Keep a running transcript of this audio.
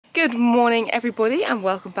Good morning everybody and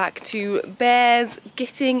welcome back to Bear's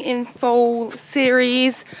Getting in Foal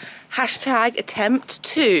series hashtag attempt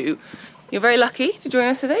 2. You're very lucky to join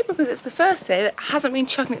us today because it's the first day that hasn't been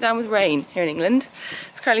chucking it down with rain here in England.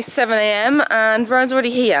 It's currently 7 AM and Rowan's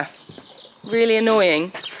already here. Really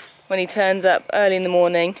annoying when he turns up early in the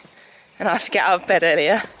morning and I have to get out of bed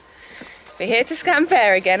earlier. We're here to scan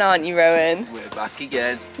Bear again, aren't you, Rowan? We're back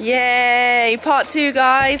again. Yay! Part 2,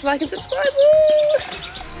 guys. Like and subscribe. Woo!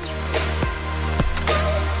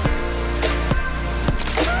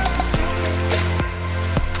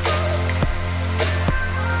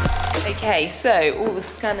 Okay, so all the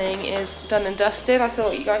scanning is done and dusted. I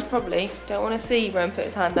thought you guys probably don't want to see Rowan put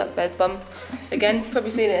his hand up Bear's bum. Again,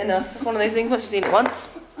 probably seen it enough. It's one of those things, once you've seen it once,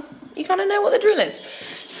 you kind of know what the drill is.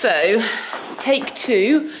 So, take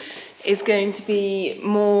 2 is going to be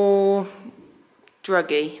more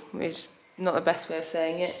druggy, which is not the best way of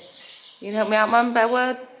saying it. You can help me out, Mum? Better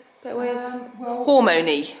word? Better way of... Well,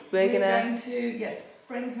 hormony. We're going to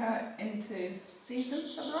bring her into season,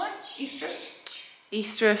 is that right? Estrus?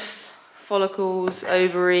 Estrus, follicles,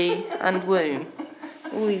 ovary and womb.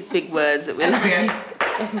 All these big words that we're learning.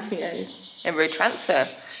 Embryo transfer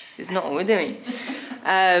is not what we're doing.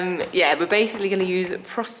 Yeah, we're basically going to use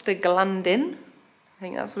prostaglandin, I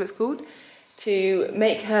think that's what it's called, to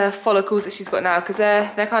make her follicles that she's got now, because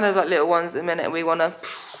they're kind of like little ones at the minute and we want to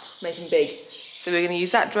make them big. So we're going to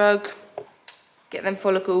use that drug, get them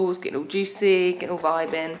follicles, get all juicy, get all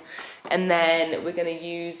vibing, and then we're going to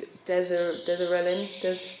use desirelin.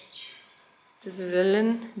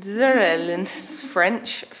 It's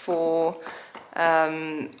French for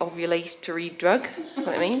ovulatory drug, that's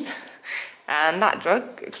what it means. And that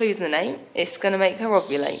drug, clues in the name, it's going to make her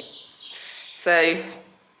ovulate. So,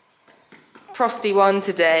 Prosty 1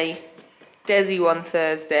 today, Desi 1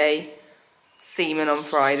 Thursday, semen on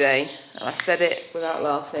Friday. And I said it without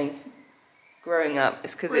laughing. Growing up,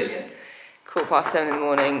 it's because it's 7:15 in the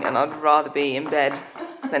morning and I'd rather be in bed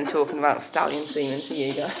than talking about stallion semen to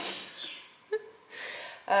you guys.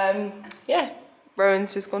 Yeah,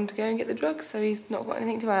 Rowan's just gone to go and get the drug, so he's not got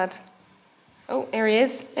anything to add. Oh, here he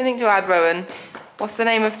is. Anything to add, Rowan? What's the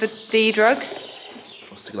name of the D drug?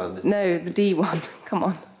 Prostaglandin. No, the D one. Come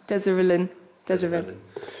on. Desirelin.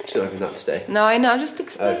 Still having that today. No, I know. Just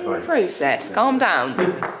explain the process. Calm down.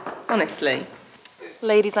 Honestly.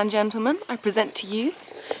 Ladies and gentlemen, I present to you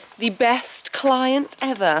the best client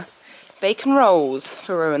ever. Bacon rolls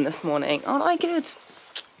for Rowan this morning. Aren't I good?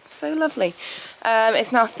 So lovely.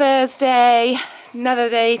 It's now Thursday. Another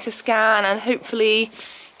day to scan and hopefully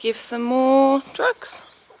give some more drugs.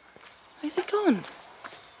 Where's he gone?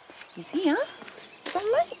 He's here. It's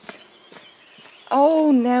gone late.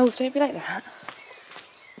 Oh, Nels, don't be like that.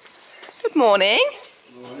 Good morning.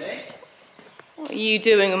 Good morning. What are you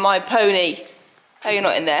doing with my pony? Oh, you're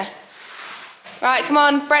not in there. Right, come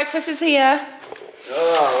on, breakfast is here.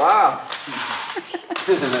 Oh, wow.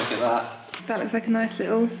 Look at that. That looks like a nice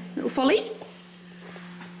little folly.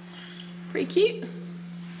 Pretty cute.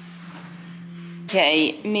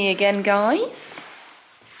 Okay, me again, guys.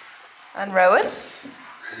 And Rowan.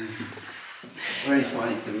 Very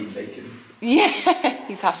smiling to eat bacon. Yeah,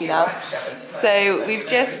 he's happy now. So we've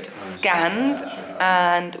just scanned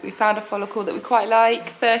and we found a follicle that we quite like,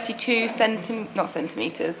 32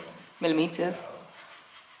 millimeters.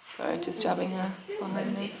 Sorry, just jabbing her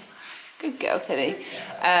behind me. Good girl, Tilly.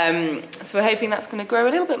 So we're hoping that's going to grow a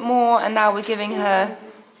little bit more, and now we're giving her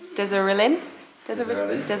desirelin,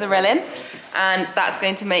 and that's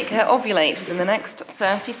going to make her ovulate within the next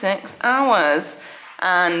 36 hours.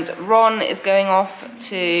 And Ron is going off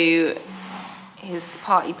to his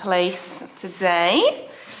party place today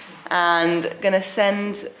and gonna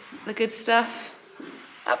send the good stuff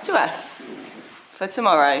up to us for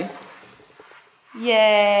tomorrow.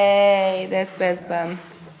 Yay! There's Bear's bum.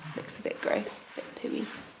 Looks a bit gross, a bit pooey.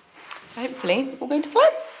 Hopefully, all going to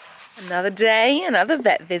plan. Another day, another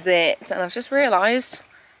vet visit, and I've just realised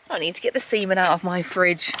I need to get the semen out of my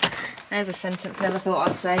fridge. There's a sentence I never thought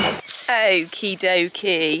I'd say. Okie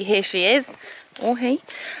dokie, here she is, or he.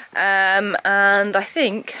 And I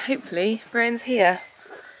think, hopefully, Rowan's here.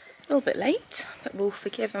 A little bit late, but we'll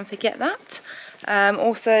forgive and forget that.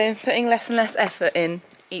 Also, putting less and less effort in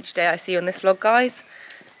each day I see on this vlog, guys,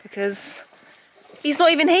 because he's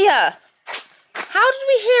not even here. How did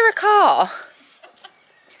we hear a car?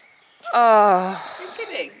 Oh. You're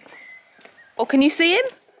kidding. Or can you see him?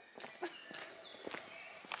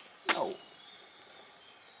 No.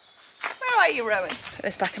 Where are you, Rowan? Put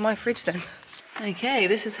this back in my fridge then. Okay,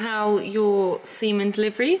 this is how your semen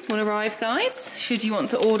delivery will arrive, guys, should you want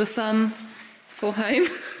to order some for home.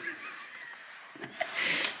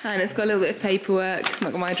 And it's got a little bit of paperwork. It's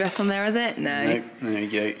not got my address on there, is it? No. Nope, there you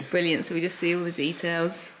go. Brilliant, so we just see all the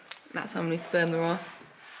details. That's how many sperm there are.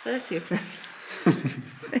 30 of them.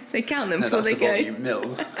 They count them before they go. Volume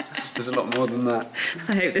mils. There's a lot more than that.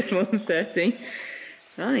 I hope there's more than 30.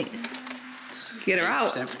 Right. Get her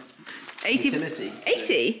out. 80. Fertility.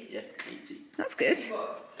 80? Yeah, 80. That's good.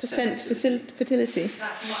 Percent fertility.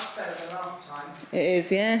 That's much better than last time. It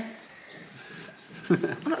is, yeah. Oh,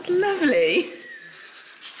 that's lovely.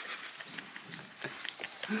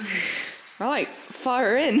 Right,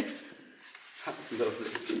 fire her in. That's lovely.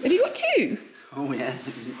 Have you got 2? Oh yeah,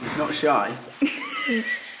 he's not shy.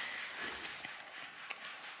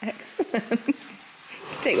 Excellent.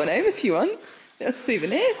 Take one home if you want. Little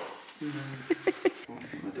souvenir. My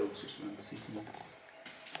dog's just around to see some.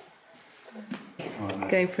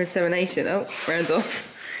 Going for insemination. Oh, rounds off.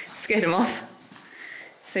 Scared him off.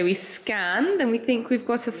 So we scanned and we think we've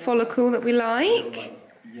got a follicle that we like.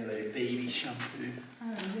 Yellow baby shampoo.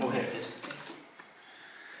 Oh, here it is.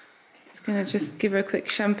 It's going to just give her a quick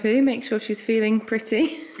shampoo, make sure she's feeling pretty.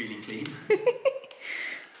 Feeling clean.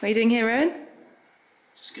 What are you doing here, Rowan?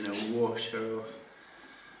 Just going to wash her off.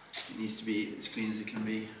 It needs to be as clean as it can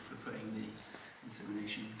be for putting the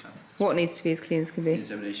insemination catheter. What needs to be as clean as can be? The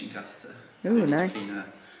insemination catheter. Ooh, so nice. Clean her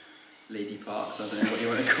lady parts, I don't know what you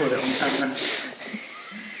want to call it on camera.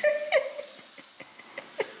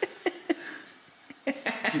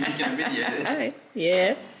 You're making a video of this?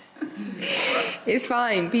 Yeah. It's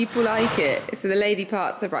fine, people like it. So the lady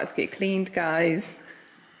parts are about to get cleaned, guys.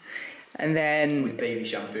 And then... With baby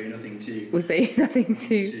shampoo, nothing too... With baby, nothing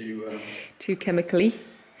too chemically.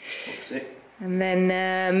 Toxic. And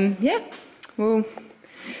then, yeah, we'll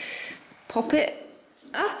pop it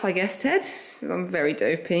up, I guess, Ted. I'm very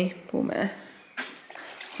dopey, poor mare.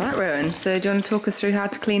 Right, Rowan, so do you want to talk us through how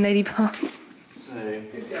to clean lady parts? So, I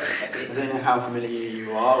don't know how familiar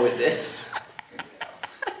you are with this.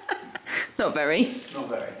 Not very. Not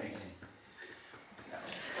very, thank you.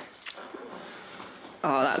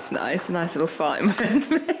 Oh, that's nice. A nice little fart in my face.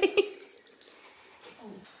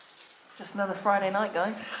 Just another Friday night,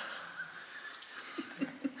 guys.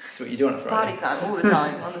 That's what you do on a Friday. Party time, all the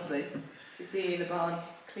time, honestly. You see me in the barn,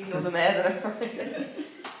 clean all the mares on a Friday.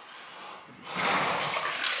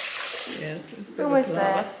 Yeah, it's almost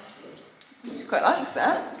there. She quite likes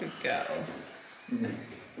that. Good girl.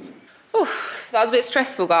 Oof, that was a bit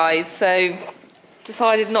stressful, guys, so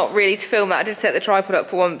decided not really to film that. I did set the tripod up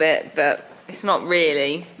for one bit, but it's not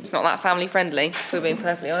that family friendly, if we're being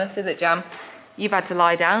perfectly honest, is it, Jam? You've had to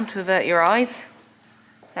lie down to avert your eyes.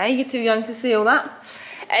 Hey, you're too young to see all that.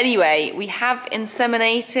 Anyway, we have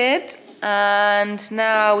inseminated, and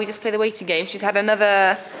now we just play the waiting game. She's had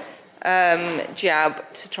another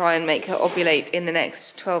jab to try and make her ovulate in the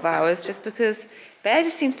next 12 hours, just because Bear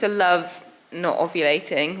just seems to love not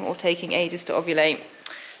ovulating or taking ages to ovulate.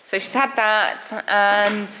 So she's had that,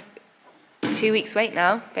 and 2 weeks wait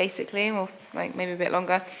now, basically, or like maybe a bit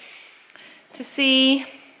longer, to see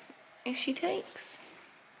if she takes.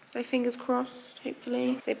 So fingers crossed,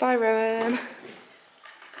 hopefully. Say bye, Rowan.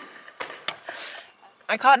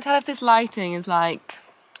 I can't tell if this lighting is like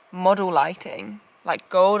model lighting, like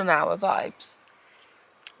golden hour vibes,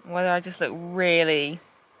 whether I just look really,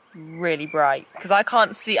 really bright, because I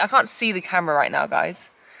can't see the camera right now, guys.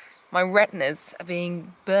 My retinas are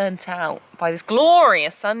being burnt out by this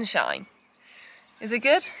glorious sunshine. Is it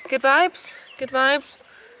good? Good vibes? Good vibes?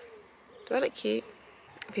 Do I look cute?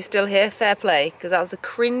 If you're still here, fair play, because that was the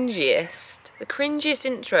cringiest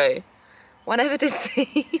intro one ever did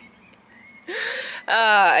see.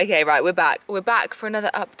 Okay, right, we're back. We're back for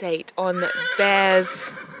another update on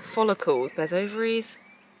Bear's follicles, Bear's ovaries,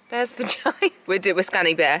 Bear's vagina. We're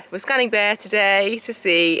scanning Bear. We're scanning Bear today to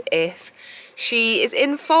see if she is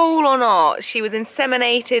in foal or not. She was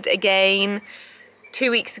inseminated again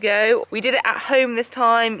 2 weeks ago. We did it at home this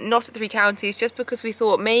time, not at 3 Counties, just because we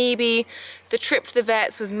thought maybe the trip to the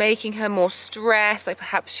vets was making her more stressed, like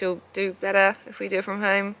perhaps she'll do better if we do it from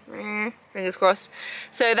home. Fingers crossed.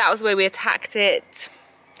 So that was the way we attacked it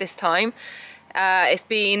this time. It's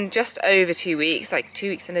been just over 2 weeks, like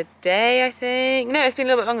 2 weeks and a day, I think. No, it's been a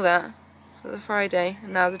little bit longer than that. So it's a Friday,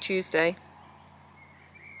 and now it's a Tuesday.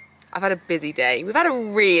 I've had a busy day. We've had a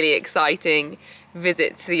really exciting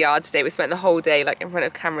visit to the yard today. We spent the whole day like in front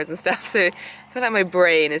of cameras and stuff, so I feel like my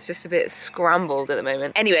brain is just a bit scrambled at the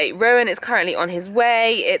moment. Anyway, Rowan is currently on his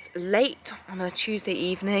way. It's late on a Tuesday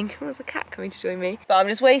evening. Oh, there's a cat coming to join me. But I'm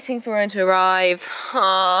just waiting for Rowan to arrive.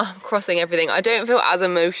 I'm crossing everything. I don't feel as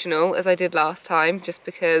emotional as I did last time, just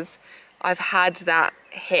because I've had that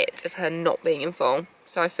hit of her not being in full.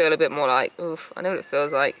 So I feel a bit more like, oof, I know what it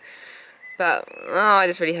feels like. But oh, I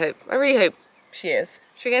really hope she is.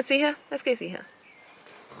 Should we go see her? Let's go see her.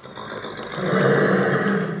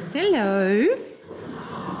 Hello.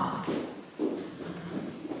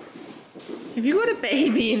 Have you got a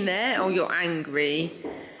baby in there? Oh, you're angry.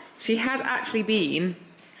 She has actually been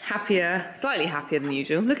happier, slightly happier than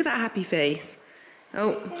usual. Look at that happy face.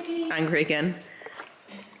 Oh, angry again.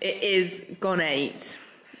 It is gone 8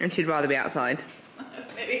 and she'd rather be outside.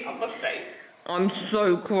 That's nearly 8:30. I'm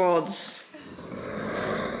so cross.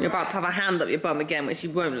 You're about to have a hand up your bum again, which you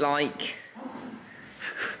won't like.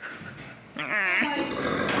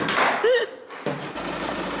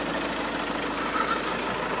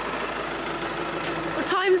 What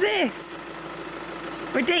time's this?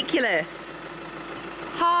 Ridiculous.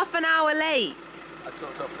 Half an hour late. I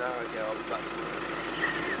got up an hour ago, I'll be back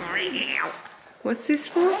tomorrow. What's this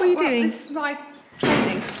for? What are you doing? This is my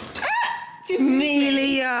training.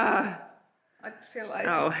 Amelia. I feel like...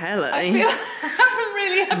 Oh, hello. I feel I haven't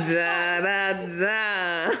really had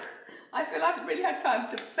I feel I haven't really had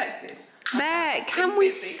time to perfect this. Bear, can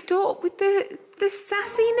we stop with the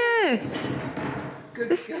sassiness? Good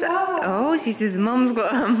girl. Oh, she says Mum's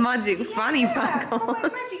got her magic fanny pack Got my on.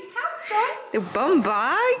 magic hat on. The bum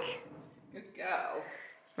bag. Good girl.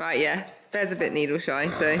 Right, yeah. Bear's a bit needle shy,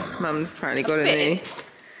 so Mum's apparently got a new.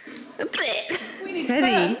 A bit.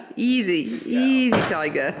 Teddy, easy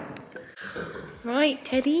tiger. Right,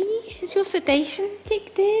 Teddy, has your sedation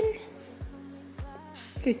kicked in?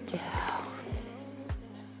 Good girl.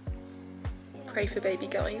 Pray for baby,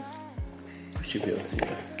 guys. I should be able to do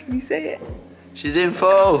that. Can you say it? She's in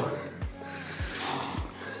full!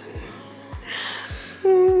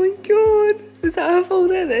 Oh my god. Is that her fault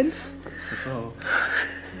there then? It's the full.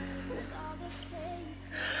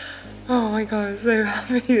 Oh my god, I'm so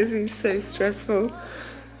happy. This has been so stressful.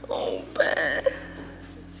 Oh, Bear.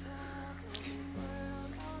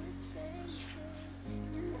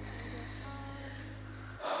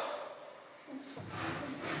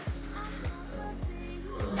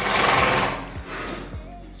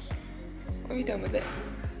 Are you done with it?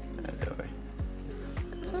 No, don't worry.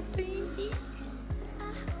 What's up, baby?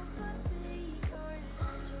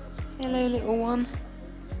 Hello, little one.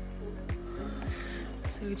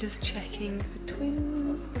 So we're just checking for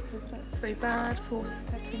twins because that's very bad. Forces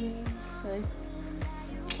to have twins. So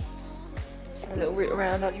just have a little root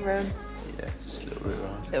around on your own. Yeah, just a little bit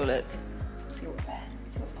around. Little look. See what's there.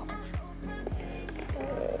 See what's popping.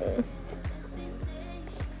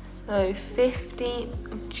 So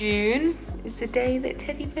 15th of June is the day that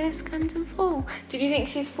Teddy Bear scans in full. Did you think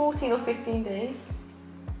she's 14 or 15 days?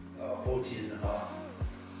 14 and a half.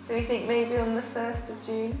 So we think maybe on the 1st of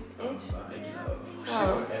June-ish?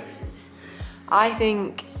 Oh. I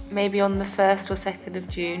think maybe on the 1st or 2nd of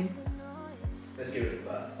June. Let's give it a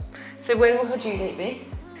first. So when will her due date be?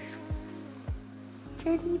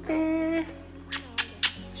 Teddy Bear.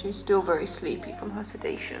 She's still very sleepy from her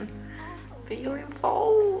sedation. But you're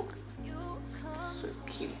involved. So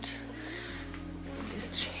cute.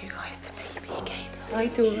 Just show you guys the baby again. Hi,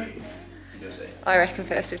 Dora. I reckon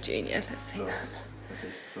 1st of June, yeah, let's say that.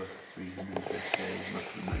 Plus 330 days, not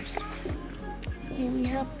the most. Here we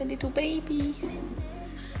have the little baby.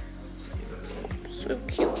 So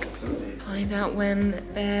cute. Find out when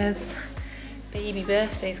Bear's baby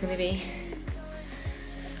birthday is going to be.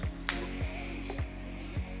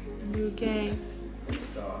 Okay. The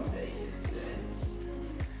start date is today.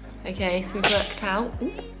 Okay, so we've worked out.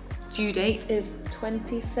 Due date is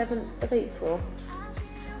 27th of April.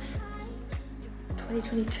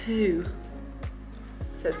 2022.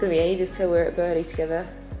 So it's going to be ages till we're at Burley together.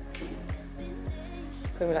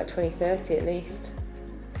 Probably like 2030 at least.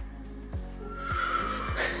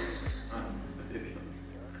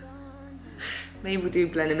 Maybe we'll do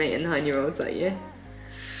Blenheim 8 and 9-year-olds that year.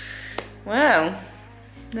 Wow,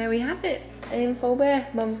 there we have it. In full bear.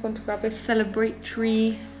 Mum's gone to grab a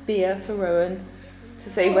celebratory beer for Rowan to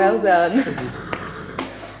say well done.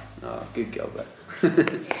 Oh, good girl, Bear.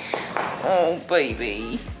 Oh,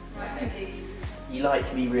 baby. You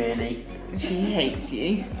like me, really? She hates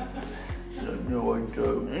you. No, I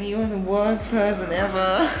don't. You're the worst person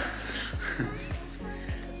ever.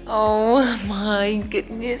 Oh my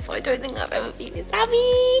goodness, I don't think I've ever been this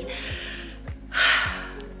happy.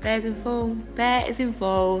 Bear's in full. Bear is in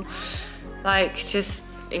full. Like, just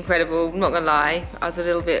incredible. I'm not gonna lie, I was a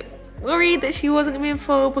little bit worried that she wasn't gonna be in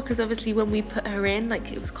full because obviously when we put her in,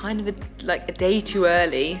 like, it was kind of a day too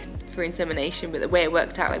early for insemination, but the way it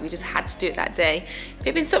worked out, like, we just had to do it that day.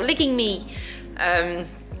 Pippin, stop licking me.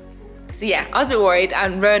 So yeah, I was a bit worried,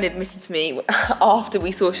 and Rowan admitted to me after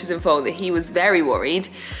we saw she was in full that he was very worried,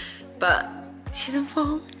 but she's in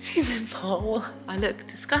full, she's in full. I look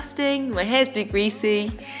disgusting, my hair's pretty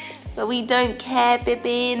greasy, But we don't care,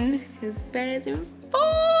 Bibbin, because bears are in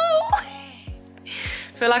fall.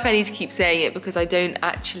 I feel like I need to keep saying it because I don't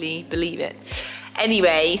actually believe it.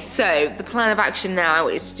 Anyway, so the plan of action now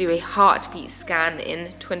is to do a heartbeat scan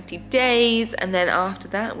in 20 days, and then after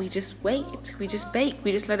that we just wait, we just bake,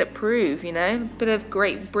 we just let it prove, you know? A bit of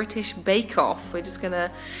Great British Bake Off. We're just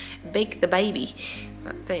gonna bake the baby.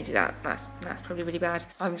 Don't do that, that's probably really bad.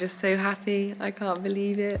 I'm just so happy, I can't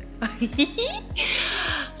believe it.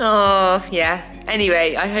 Oh, yeah.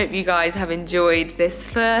 Anyway, I hope you guys have enjoyed this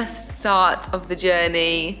first start of the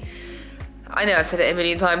journey. I know I've said it a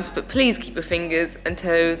million times, but please keep your fingers and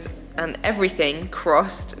toes and everything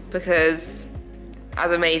crossed, because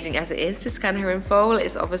as amazing as it is to scan her in foal,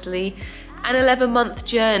 it's obviously an 11-month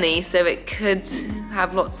journey, so it could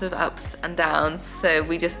have lots of ups and downs. So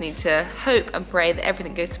we just need to hope and pray that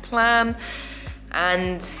everything goes to plan.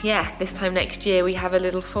 And yeah, this time next year we have a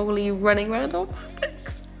little foalie running around our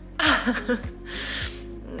paddocks. I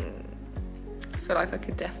feel like I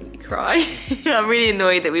could definitely cry. I'm really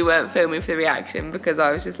annoyed that we weren't filming for the reaction, because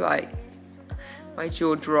I was just like, my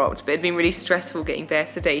jaw dropped. But it'd been really stressful getting Bear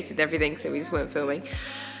sedated and everything, so we just weren't filming.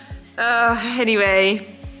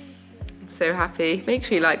 Anyway, I'm so happy. Make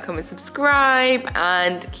sure you like, comment, subscribe,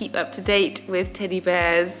 and keep up to date with Teddy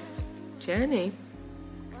Bear's journey.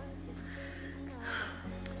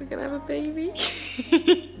 We're gonna have a baby.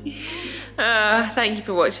 Thank you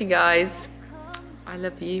for watching, guys. I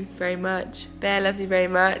love you very much. Bear loves you very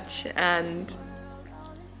much, and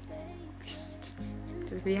just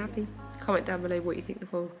be happy. Comment down below what you think the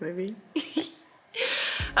foal's gonna be.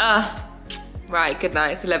 Right, good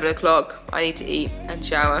night. It's 11 o'clock. I need to eat and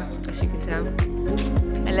shower, as you can tell.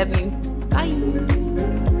 I love you.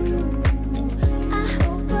 Bye.